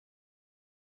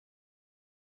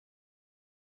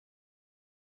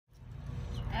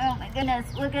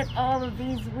goodness, look at all of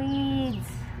these weeds.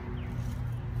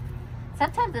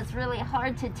 Sometimes it's really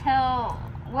hard to tell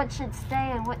what should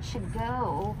stay and what should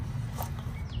go.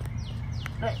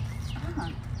 But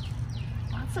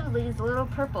lots of these little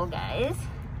purple guys.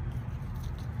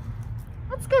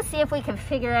 Let's go see if we can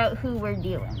figure out who we're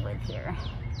dealing with here.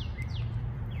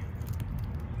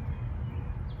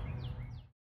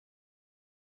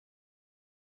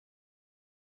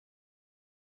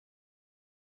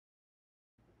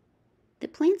 The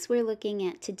plants we're looking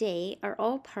at today are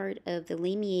all part of the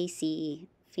Lamiaceae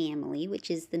family,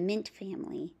 which is the mint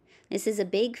family. This is a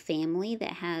big family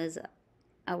that has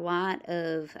a lot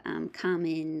of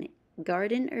common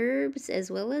garden herbs as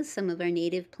well as some of our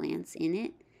native plants in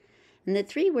it. And the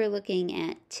three we're looking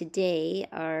at today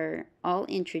are all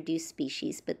introduced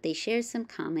species, but they share some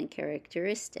common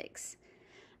characteristics.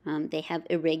 They have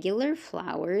irregular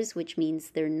flowers, which means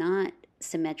they're not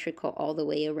symmetrical all the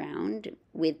way around,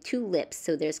 with two lips.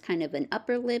 So there's kind of an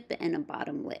upper lip and a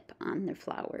bottom lip on their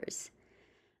flowers.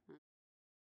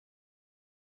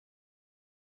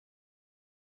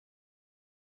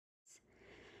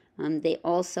 They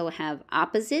also have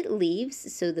opposite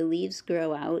leaves, so the leaves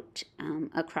grow out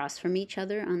across from each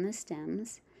other on the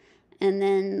stems. And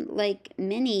then, like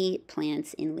many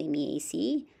plants in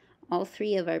Lamiaceae, all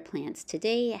three of our plants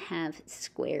today have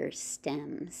square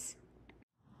stems.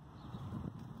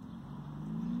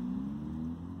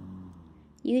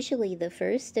 Usually the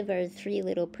first of our three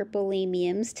little purple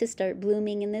lamiums to start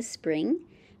blooming in the spring.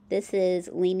 This is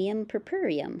Lamium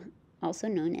purpureum, also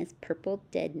known as purple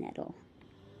deadnettle.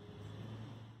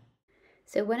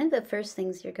 So one of the first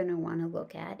things you're going to want to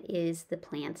look at is the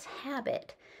plant's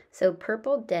habit. So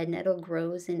purple deadnettle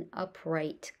grows in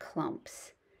upright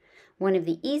clumps. One of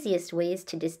the easiest ways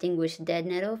to distinguish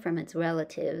deadnettle from its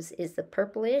relatives is the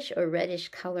purplish or reddish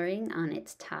coloring on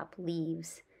its top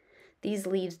leaves. These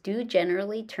leaves do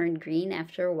generally turn green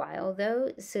after a while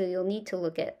though, so you'll need to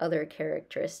look at other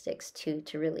characteristics too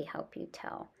to really help you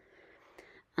tell.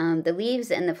 The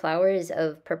leaves and the flowers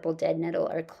of purple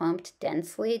deadnettle are clumped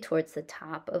densely towards the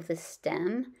top of the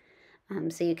stem,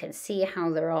 so you can see how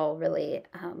they're all really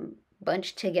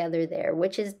bunched together there,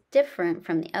 which is different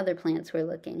from the other plants we're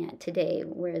looking at today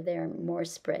where they're more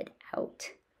spread out.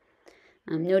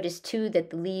 Notice too that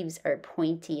the leaves are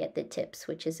pointy at the tips,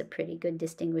 which is a pretty good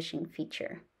distinguishing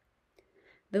feature.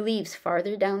 The leaves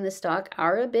farther down the stalk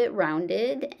are a bit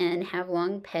rounded and have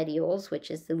long petioles, which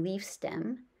is the leaf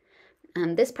stem.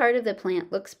 This part of the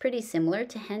plant looks pretty similar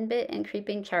to Henbit and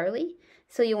Creeping Charlie,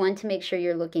 so you want to make sure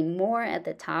you're looking more at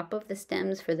the top of the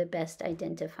stems for the best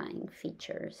identifying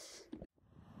features.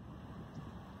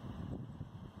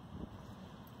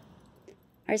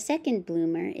 Our second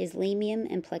bloomer is Lamium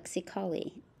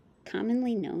amplexicaulis,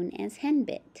 commonly known as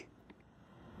Henbit.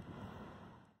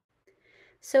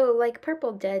 So like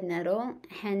purple deadnettle,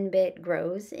 Henbit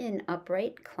grows in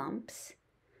upright clumps.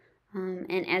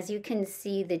 And as you can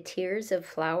see, the tiers of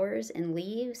flowers and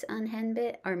leaves on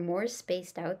Henbit are more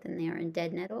spaced out than they are in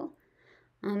deadnettle.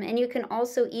 And you can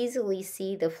also easily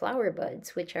see the flower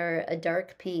buds, which are a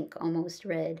dark pink, almost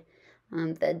red.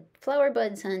 The flower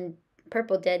buds on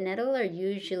purple deadnettle are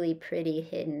usually pretty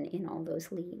hidden in all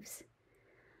those leaves.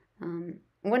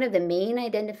 One of the main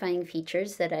identifying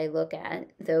features that I look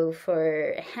at, though,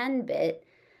 for Henbit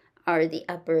are the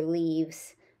upper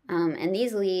leaves. And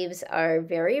these leaves are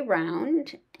very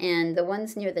round, and the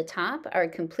ones near the top are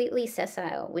completely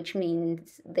sessile, which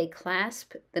means they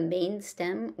clasp the main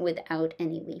stem without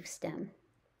any leaf stem.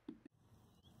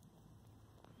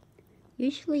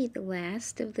 Usually the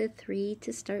last of the three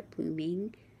to start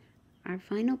blooming, our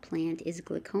final plant is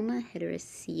Glaucoma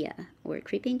heteracea, or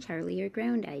Creeping Charlie or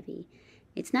ground ivy.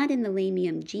 It's not in the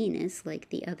Lamium genus like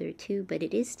the other two, but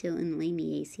it is still in the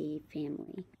Lamiaceae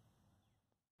family.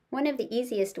 One of the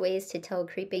easiest ways to tell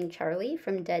Creeping Charlie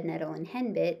from deadnettle and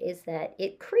Henbit is that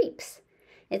it creeps.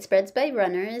 It spreads by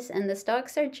runners, and the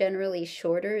stalks are generally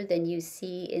shorter than you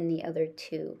see in the other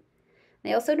two.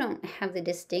 They also don't have the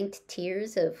distinct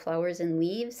tiers of flowers and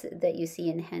leaves that you see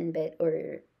in Henbit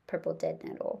or purple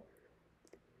deadnettle.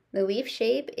 The leaf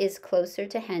shape is closer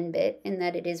to Henbit in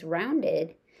that it is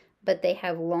rounded, but they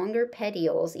have longer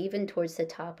petioles even towards the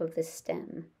top of the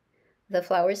stem. The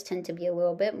flowers tend to be a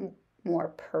little bit more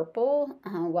purple,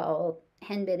 while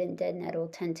Henbit and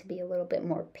deadnettle tend to be a little bit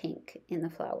more pink in the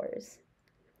flowers.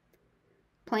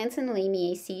 Plants in the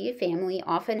Lamiaceae family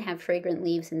often have fragrant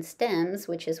leaves and stems,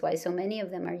 which is why so many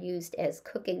of them are used as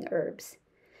cooking herbs.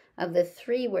 Of the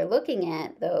three we're looking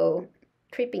at, though,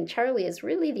 Creeping Charlie is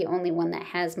really the only one that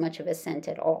has much of a scent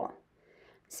at all.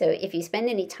 So if you spend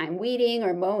any time weeding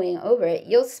or mowing over it,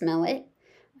 you'll smell it.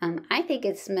 I think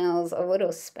it smells a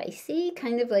little spicy,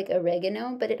 kind of like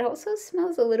oregano, but it also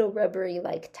smells a little rubbery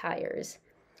like tires.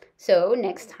 So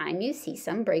next time you see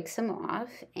some, break some off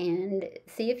and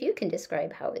see if you can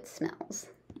describe how it smells.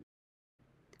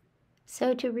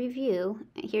 So to review,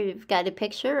 here you've got a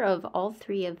picture of all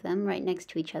three of them right next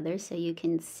to each other so you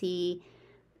can see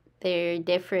their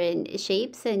different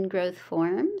shapes and growth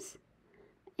forms.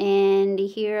 And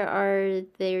here are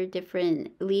their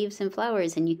different leaves and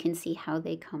flowers, and you can see how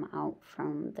they come out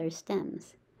from their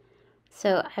stems.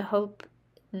 So I hope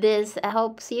this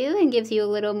helps you and gives you a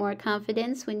little more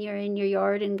confidence when you're in your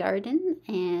yard and garden,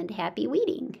 and happy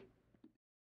weeding!